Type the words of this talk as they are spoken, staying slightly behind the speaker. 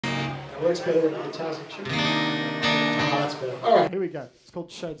Works better when the guitar's in tune. Oh, that's better. All right, Here we go. It's called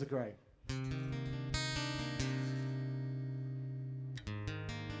Shades of Grey.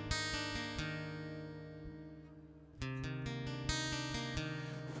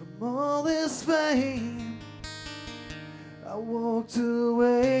 From all this fame, I walked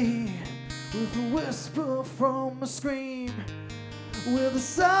away with a whisper from a scream, with the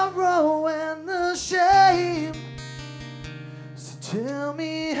sorrow and the shame. So tell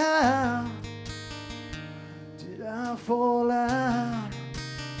me, how did I fall out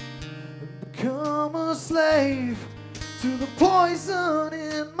and become a slave to the poison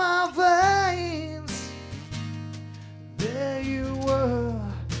in my veins? There you were,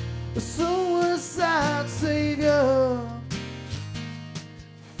 a suicide savior,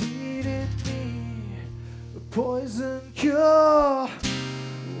 feeding me a poison cure.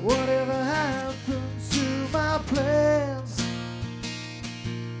 Whatever happened to my plans?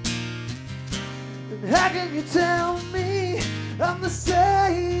 And how can you tell me I'm the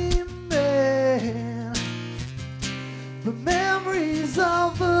same man? The memories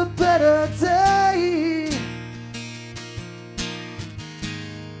of a better day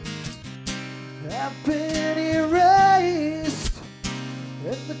have been erased,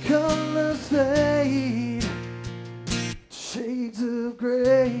 and the colors fade to shades of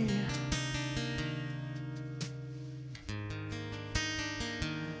grey.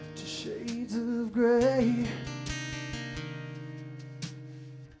 To shades of grey.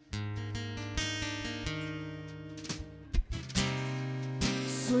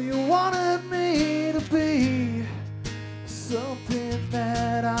 So you wanted me to be something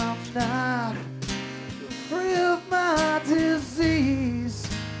that I'm not, free of my disease,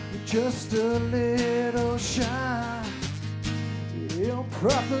 just a little shy. Your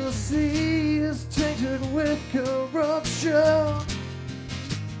prophecy is tainted with corruption.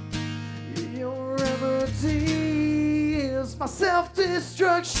 Your remedy is my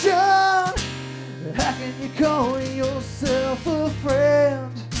self-destruction. How can you call yourself a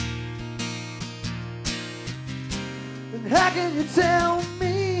friend? And how can you tell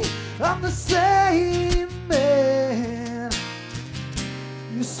me I'm the same man?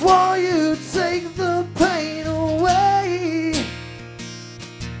 You swore you'd take the pain away.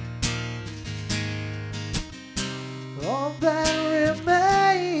 All that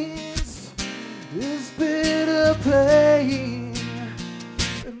remains is bitter pain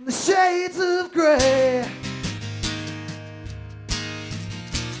in the shades of grey.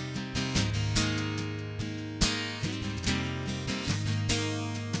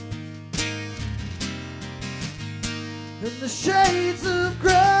 In the shades of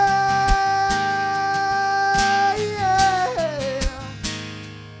grey, yeah.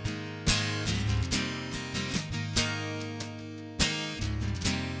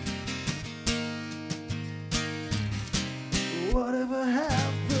 Whatever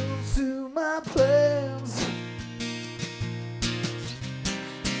happened to my plans?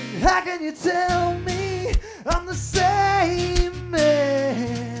 How can you tell me I'm the same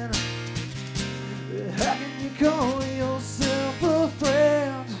man? How can you call yourself a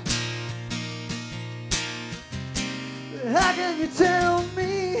friend? How can you tell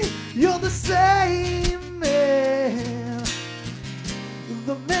me you're the same man?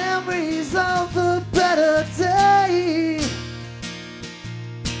 The memories of a better day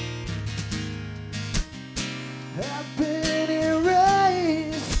have been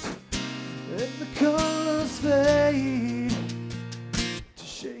erased, and the colors fade to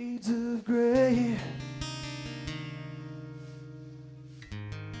shades of grey.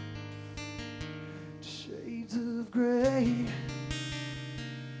 Shades of grey.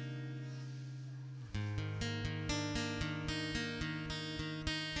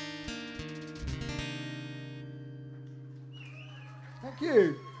 Thank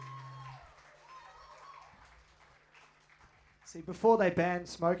you. See, before they banned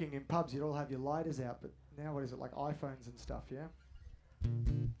smoking in pubs, you'd all have your lighters out, but now what is it, like iPhones and stuff, yeah?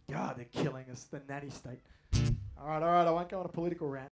 God, they're killing us, the nanny state. All right, I won't go on a political rant.